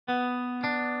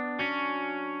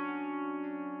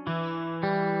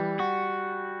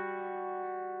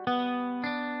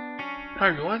Hi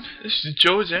everyone, this is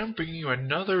Josam bringing you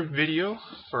another video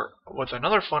with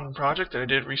another fun project that I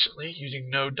did recently using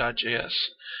Node.js.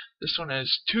 This one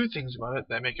has two things about it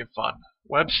that make it fun: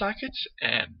 WebSockets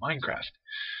and Minecraft.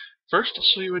 First, I'll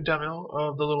show you a demo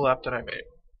of the little app that I made.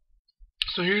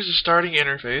 So here's the starting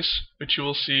interface, which you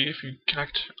will see if you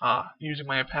connect using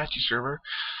my Apache server.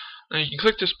 Then you can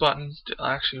click this button to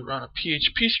actually run a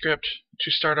PHP script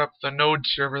to start up the Node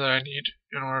server that I need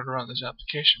in order to run this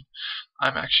application.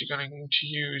 I'm actually going to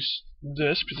use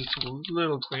this because it's a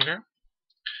little cleaner,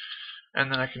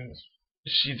 and then I can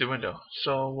see the window.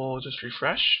 So we'll just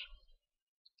refresh,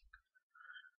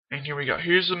 and here we go.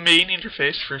 Here's the main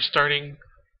interface for starting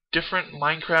different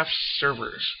Minecraft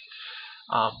servers.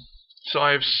 So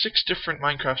I have 6 different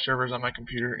Minecraft servers on my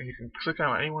computer, and you can click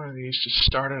on any one of these to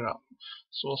start it up.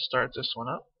 So we'll start this one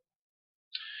up,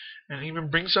 and it even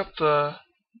brings up the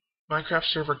Minecraft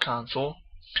server console.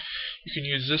 You can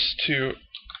use this to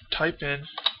type in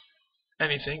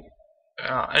anything,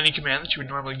 any command that you would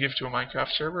normally give to a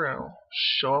Minecraft server, and it'll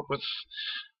show up with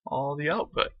all the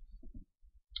output.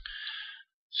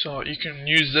 So you can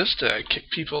use this to kick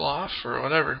people off or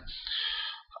whatever.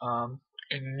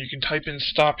 And you can type in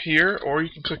stop here, or you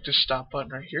can click the stop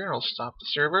button right here, and it'll stop the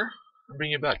server and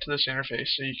bring you back to this interface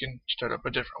so you can start up a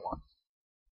different one.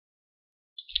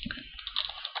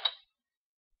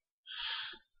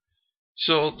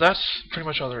 So that's pretty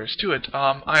much all there is to it.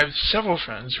 I have several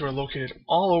friends who are located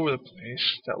all over the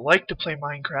place that like to play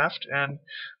Minecraft, and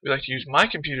we like to use my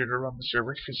computer to run the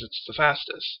server because it's the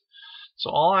fastest. So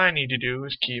all I need to do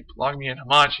is keep LogMe and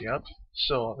Hamachi up,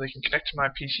 so they can connect to my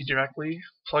PC directly,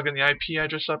 plug in the IP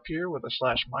address up here with a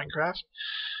 /Minecraft,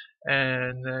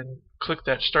 and then click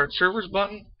that Start Servers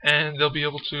button, and they'll be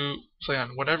able to play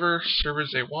on whatever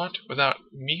servers they want without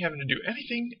me having to do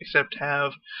anything except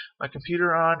have my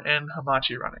computer on and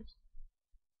Hamachi running.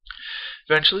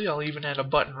 Eventually, I'll even add a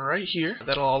button right here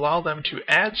that'll allow them to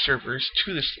add servers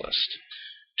to this list.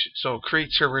 So create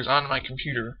servers on my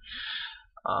computer.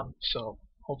 So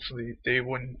hopefully they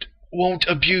won't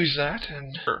abuse that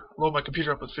and load my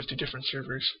computer up with 50 different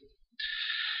servers.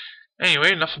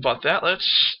 Anyway, enough about that.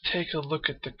 Let's take a look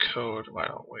at the code, why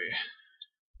don't we?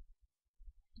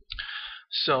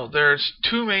 So there's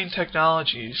 2 main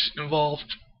technologies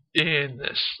involved in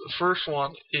this. The first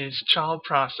one is child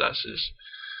processes.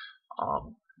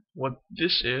 What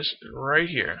this is right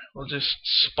here, we're just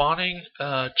spawning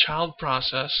a child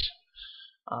process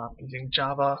using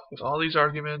Java with all these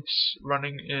arguments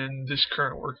running in this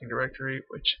current working directory,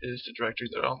 which is the directory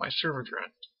that all my servers are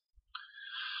in.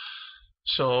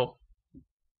 So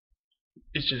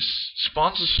it just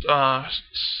spawns a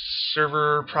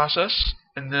server process,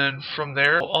 and then from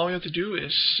there all we have to do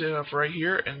is sit up right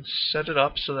here and set it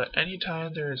up so that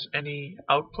anytime there's any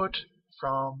output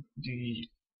from the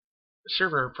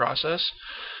server process,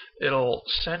 it'll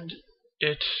send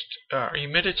it,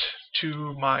 emit it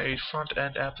to my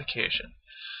front-end application.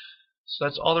 So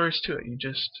that's all there is to it. You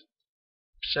just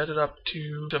set it up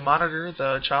to monitor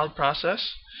the child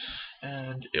process,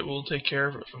 and it will take care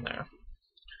of it from there.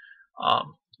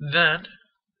 Then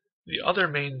the other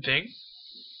main thing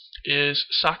is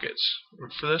sockets.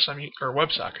 For this, or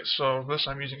WebSockets. So for this,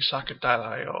 I'm using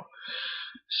Socket.io.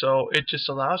 So it just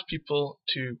allows people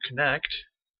to connect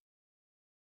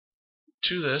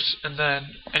to this, and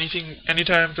then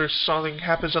anytime there's something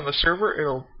happens on the server,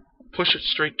 it'll push it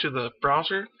straight to the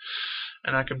browser,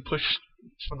 and I can push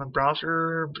from the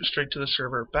browser straight to the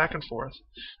server, back and forth.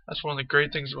 That's one of the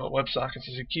great things about WebSockets,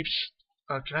 is it keeps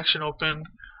a connection open,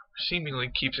 seemingly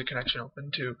keeps a connection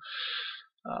open to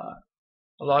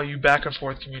allow you back and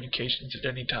forth communications at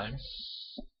any time.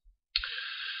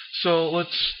 So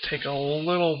let's take a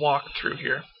little walk through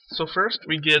here. So first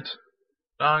we get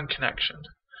on connection.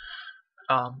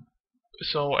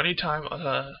 So anytime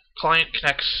a client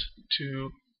connects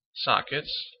to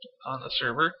sockets on the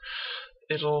server,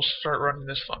 it'll start running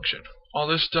this function. All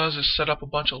this does is set up a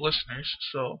bunch of listeners.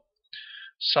 So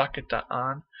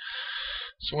socket.on.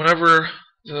 So whenever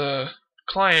the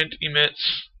client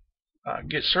emits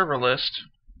get server list,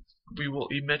 we will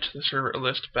emit the server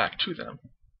list back to them.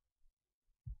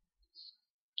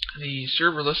 The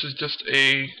server list is just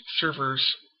a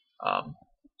server's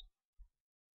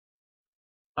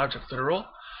object literal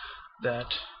that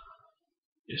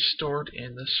is stored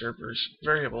in the server's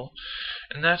variable,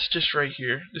 and that's just right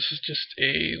here. This is just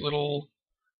a little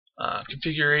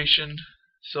configuration.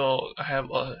 So I have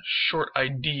a short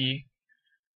ID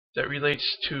that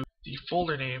relates to the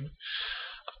folder name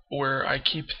where I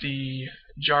keep the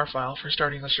jar file for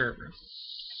starting the server.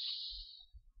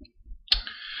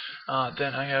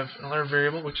 Then I have another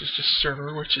variable which is just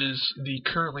server, which is the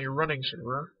currently running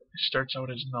server. It starts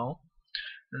out as null.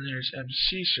 And there's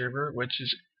MC server, which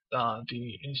is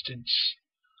the instance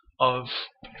of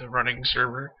the running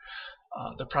server,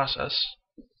 the process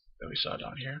that we saw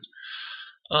down here.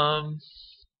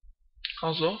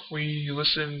 Also, we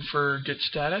listen for get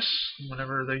status.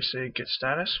 Whenever they say get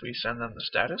status, we send them the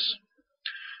status,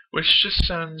 which just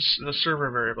sends the server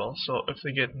variable. So if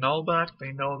they get null back,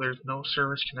 they know there's no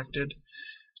servers connected.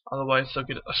 Otherwise, they'll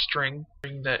get a string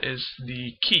that is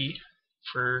the key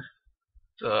for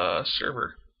the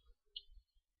server.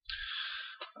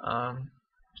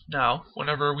 Now,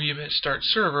 whenever we hit start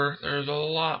server, there's a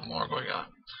lot more going on.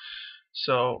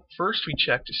 So first we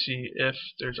check to see if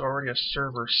there's already a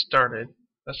server started.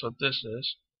 That's what this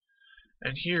is.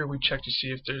 And here we check to see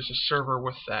if there's a server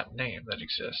with that name that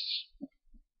exists.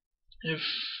 If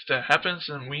that happens,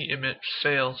 then we emit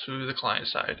fail to the client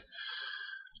side.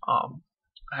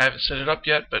 I haven't set it up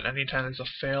yet, but anytime there's a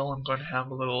fail, I'm going to have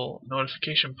a little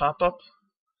notification pop up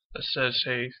that says,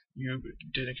 hey, you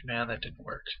did a command that didn't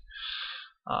work.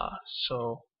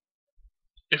 So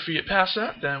if we get past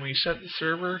that, then we set the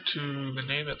server to the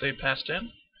name that they passed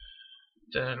in.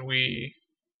 Then we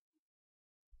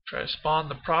try to spawn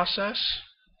the process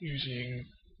using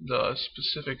the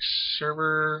specific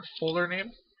server folder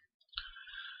name.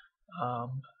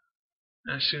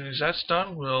 And as soon as that's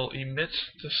done, we'll emit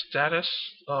the status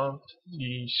of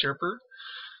the server.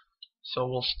 So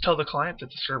we'll tell the client that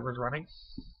the server is running.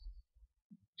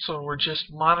 So we're just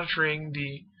monitoring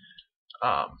the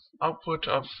output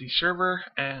of the server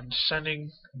and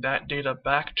sending that data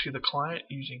back to the client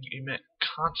using emit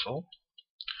console.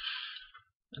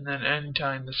 And then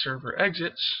anytime the server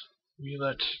exits, we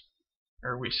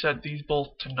set these both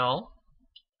to null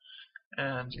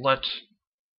and let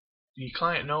the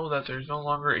client know that there's no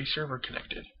longer a server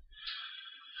connected.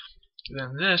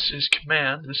 Then this is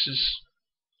command. This is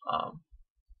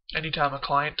anytime a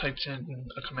client types in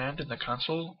a command in the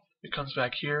console, it comes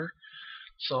back here.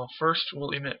 So first we'll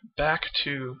emit back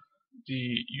to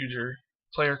the user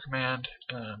player command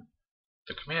and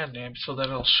the command name so that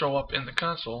it'll show up in the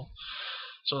console,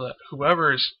 so that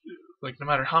whoever is, like, no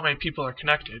matter how many people are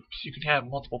connected, because you can have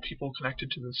multiple people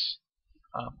connected to this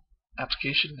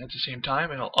application at the same time,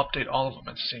 and it'll update all of them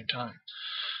at the same time.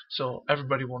 So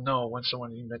everybody will know when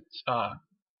someone emits,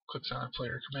 clicks on a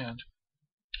player command.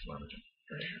 What am I doing?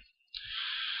 Right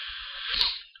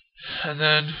here. And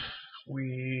then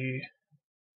we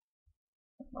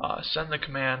send the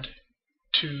command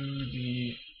to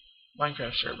the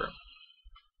Minecraft server.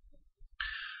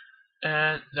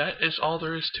 And that is all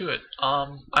there is to it.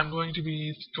 I'm going to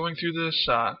be going through this,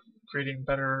 creating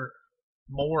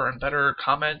more and better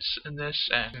comments in this,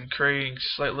 and creating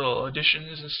slight little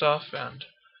additions and stuff. And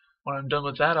when I'm done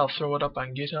with that, I'll throw it up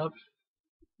on GitHub.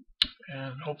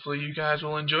 And hopefully you guys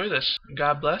will enjoy this.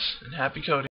 God bless and happy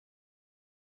coding.